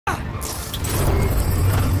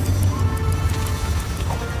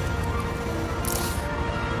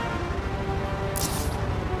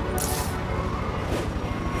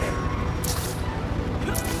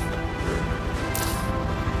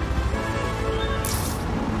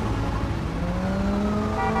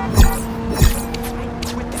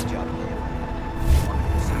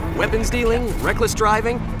weapons dealing, reckless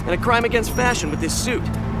driving, and a crime against fashion with this suit.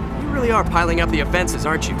 You really are piling up the offenses,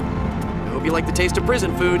 aren't you? I hope you like the taste of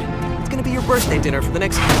prison food. It's gonna be your birthday dinner for the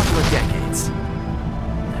next couple of decades.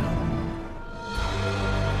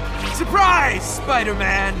 Surprise,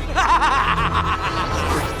 Spider-Man!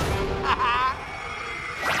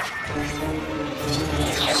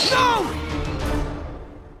 No!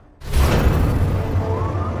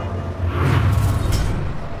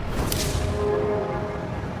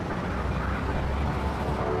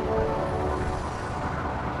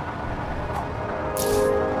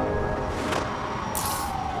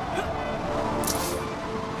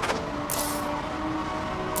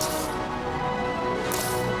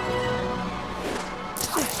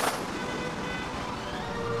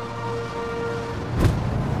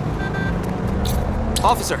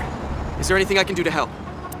 Officer, is there anything I can do to help?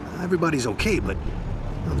 Everybody's okay, but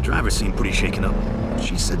the driver seemed pretty shaken up.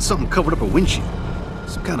 She said something covered up her windshield.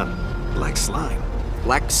 Some kind of black slime.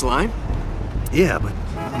 Black slime? Yeah, but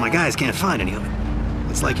my guys can't find any of it.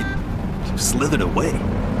 It's like it slithered away.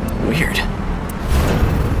 Weird.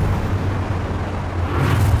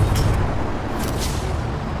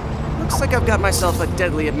 Looks like I've got myself a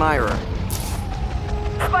deadly admirer.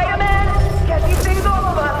 Spider-Man, get these things off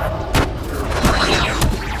of us!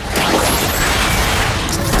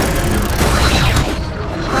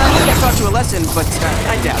 I taught you a lesson, but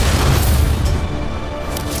I doubt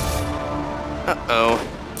it. Uh-oh.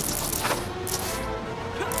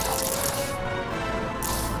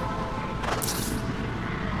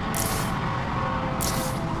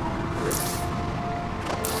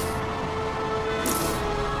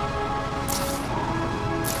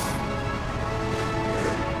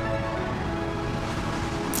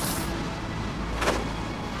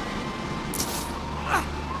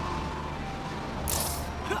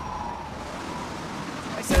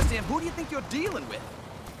 Who do you think you're dealing with?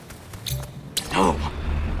 No.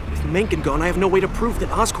 With Mencken gone, I have no way to prove that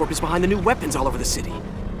Oscorp is behind the new weapons all over the city.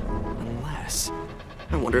 Unless...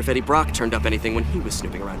 I wonder if Eddie Brock turned up anything when he was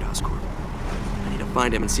snooping around Oscorp. I need to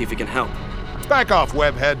find him and see if he can help. Back off,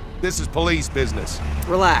 Webhead. This is police business.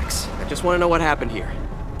 Relax. I just want to know what happened here.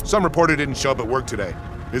 Some reporter didn't show up at work today.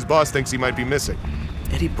 His boss thinks he might be missing.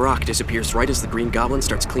 Eddie Brock disappears right as the Green Goblin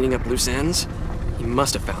starts cleaning up loose ends. He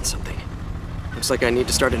must have found something. Looks like I need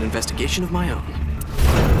to start an investigation of my own.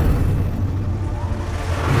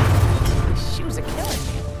 These shoes are killing me.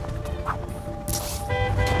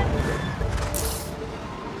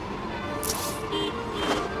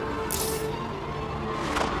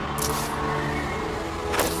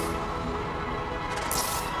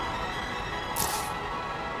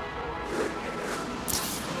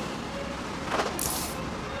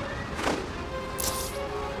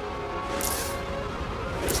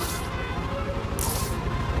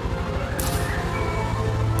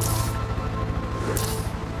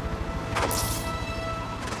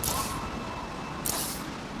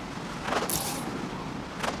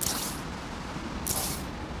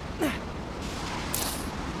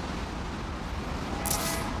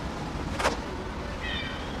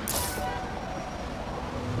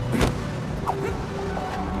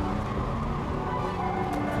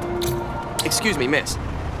 Excuse me, miss.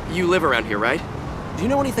 You live around here, right? Do you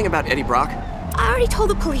know anything about Eddie Brock? I already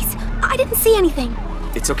told the police. I didn't see anything.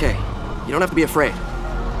 It's okay. You don't have to be afraid.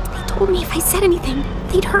 They told me if I said anything,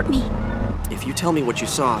 they'd hurt me. If you tell me what you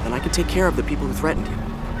saw, then I can take care of the people who threatened you.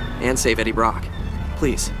 And save Eddie Brock.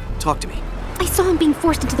 Please, talk to me. I saw him being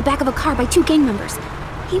forced into the back of a car by 2 gang members.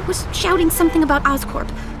 He was shouting something about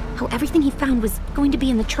Oscorp, how everything he found was going to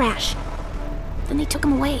be in the trash. Then they took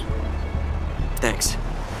him away. Thanks.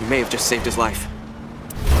 You may have just saved his life.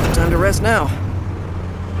 Time to rest now.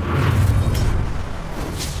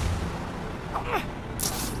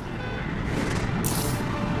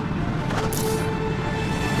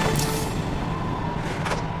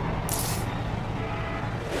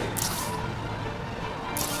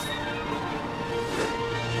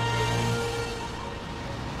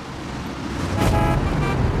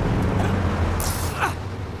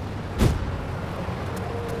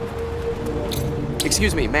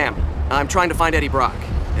 Excuse me, ma'am. I'm trying to find Eddie Brock.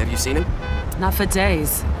 Have you seen him? Not for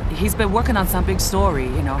days. He's been working on some big story,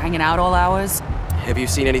 you know, hanging out all hours. Have you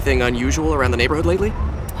seen anything unusual around the neighborhood lately?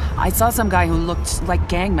 I saw some guy who looked like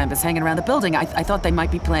gang members hanging around the building. I thought they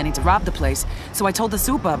might be planning to rob the place, so I told the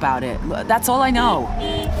super about it. That's all I know.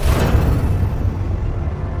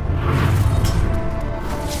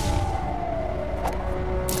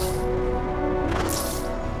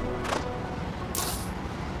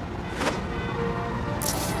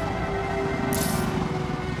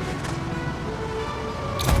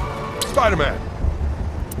 Spider-Man!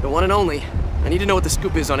 The one and only. I need to know what the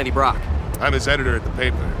scoop is on Eddie Brock. I'm his editor at the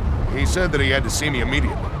paper. He said that he had to see me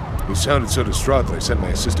immediately. He sounded so distraught that I sent my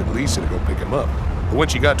assistant Lisa to go pick him up. But when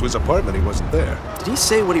she got to his apartment, he wasn't there. Did he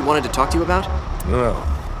say what he wanted to talk to you about? No,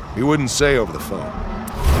 he wouldn't say over the phone.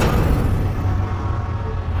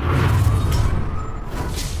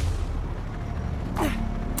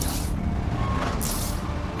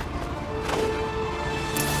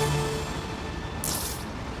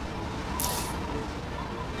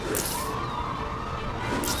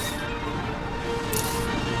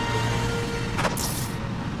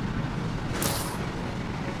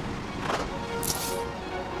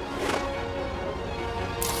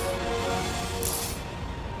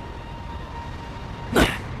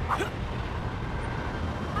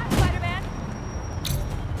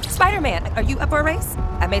 Spiderman, are you up for a race?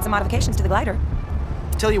 I've made some modifications to the glider.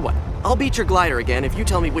 Tell you what, I'll beat your glider again if you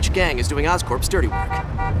tell me which gang is doing Oscorp's dirty work.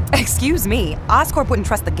 Excuse me, Oscorp wouldn't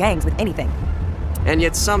trust the gangs with anything. And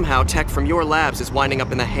yet somehow tech from your labs is winding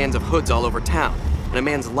up in the hands of hoods all over town, and a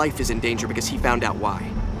man's life is in danger because he found out why.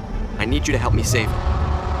 I need you to help me save him.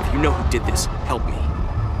 If you know who did this, help me.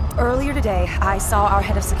 Earlier today, I saw our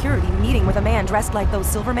head of security meeting with a man dressed like those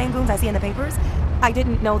Silverman goons I see in the papers. I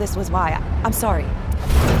didn't know this was why. I'm sorry.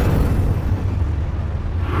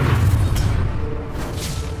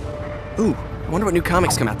 Ooh, I wonder what new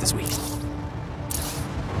comics come out this week.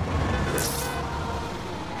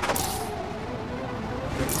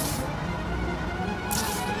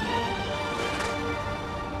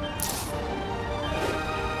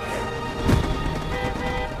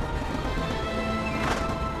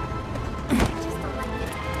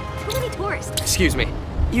 Too many tourists. Excuse me,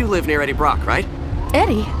 you live near Eddie Brock, right?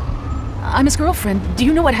 Eddie? I'm his girlfriend. Do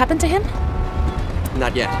you know what happened to him?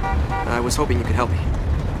 Not yet. I was hoping you could help me.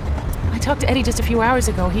 I talked to Eddie just a few hours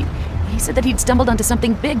ago. He said that he'd stumbled onto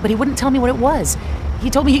something big, but he wouldn't tell me what it was.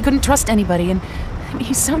 He told me he couldn't trust anybody, and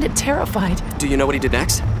he sounded terrified. Do you know what he did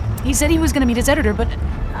next? He said he was going to meet his editor, but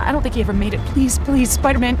I don't think he ever made it. Please, please,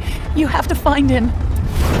 Spider-Man, you have to find him.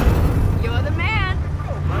 You're the man.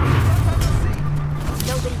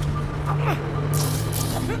 Nobody can.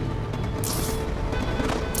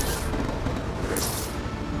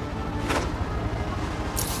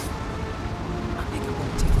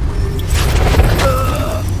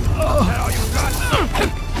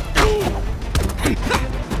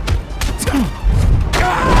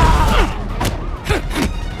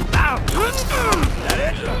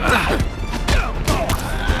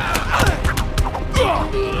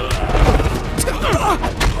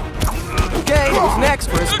 Okay, who's next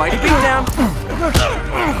for a Spidey beatdown?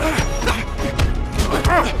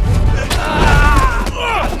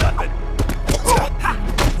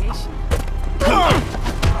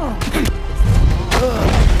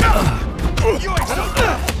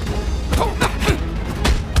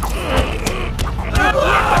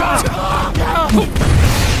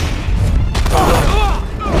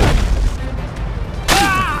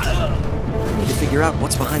 Need to figure out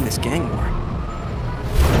what's behind this gang war.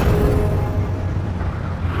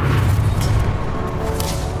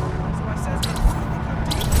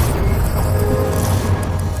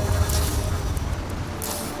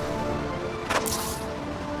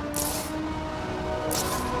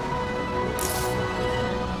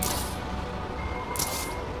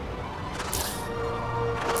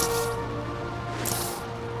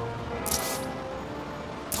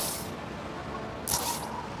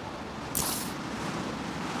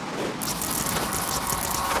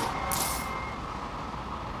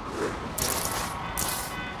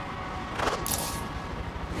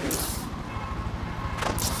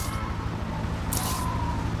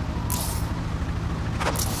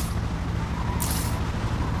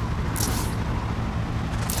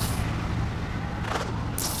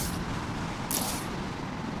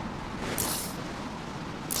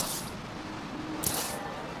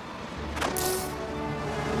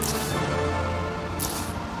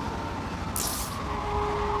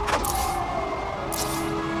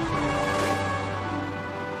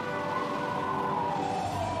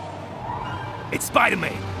 It's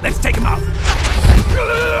Spider-Man. Let's take him out.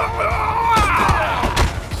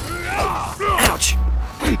 Ouch!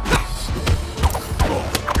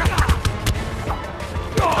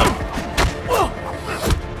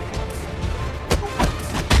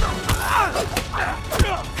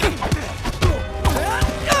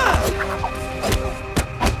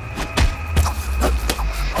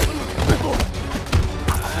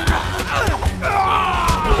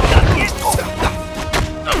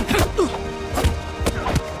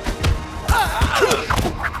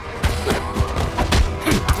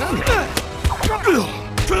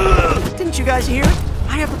 Didn't you guys hear?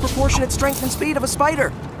 I have the proportionate strength and speed of a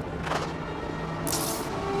spider.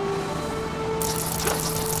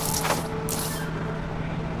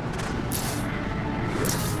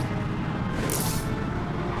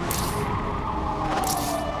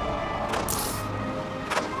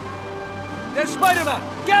 There's Spiderman!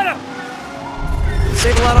 Get him!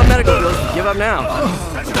 Save a lot on medical bills if you give up now.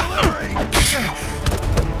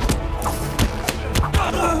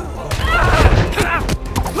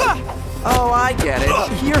 Oh, I get it.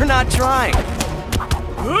 You're not trying.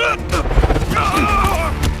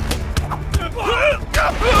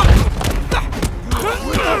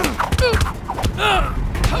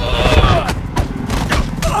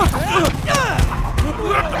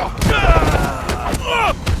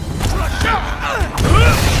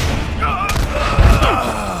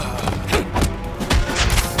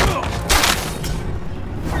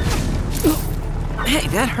 Hey,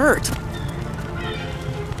 that hurt.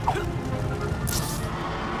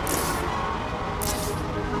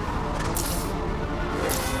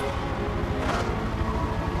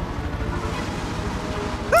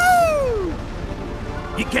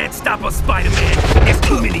 You can't stop us, Spider-Man! There's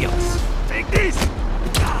too many of us! Take this!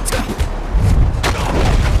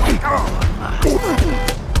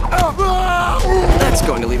 That's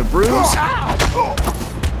going to leave a bruise.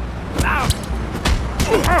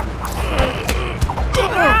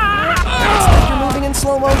 It's like you're moving in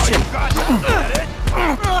slow motion.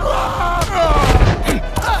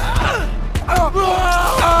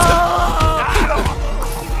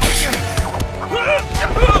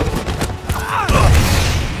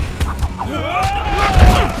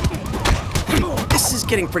 This is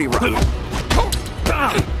getting pretty rough.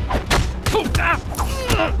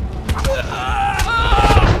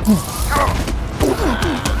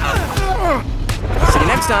 See you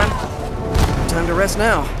next time. Time to rest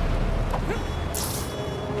now.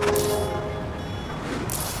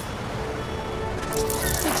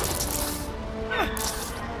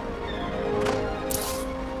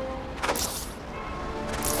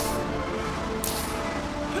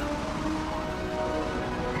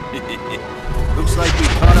 Looks like we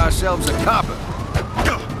caught ourselves a copper.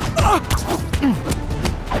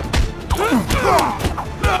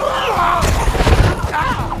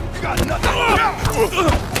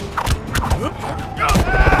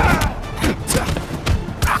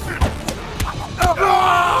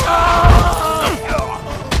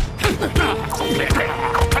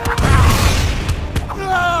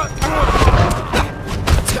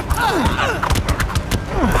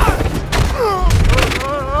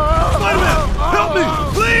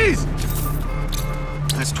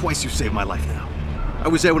 That's twice you've saved my life now. I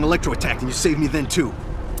was there when Electro attacked and you saved me then too.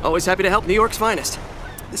 Always happy to help New York's finest.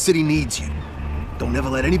 The city needs you. Don't ever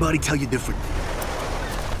let anybody tell you different.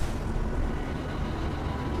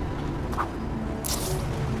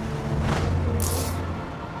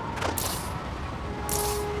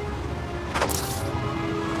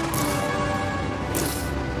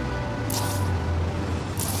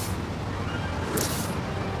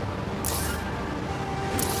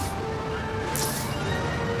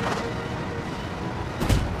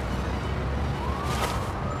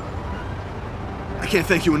 I can't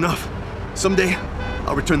thank you enough. Someday,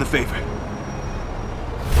 I'll return the favor.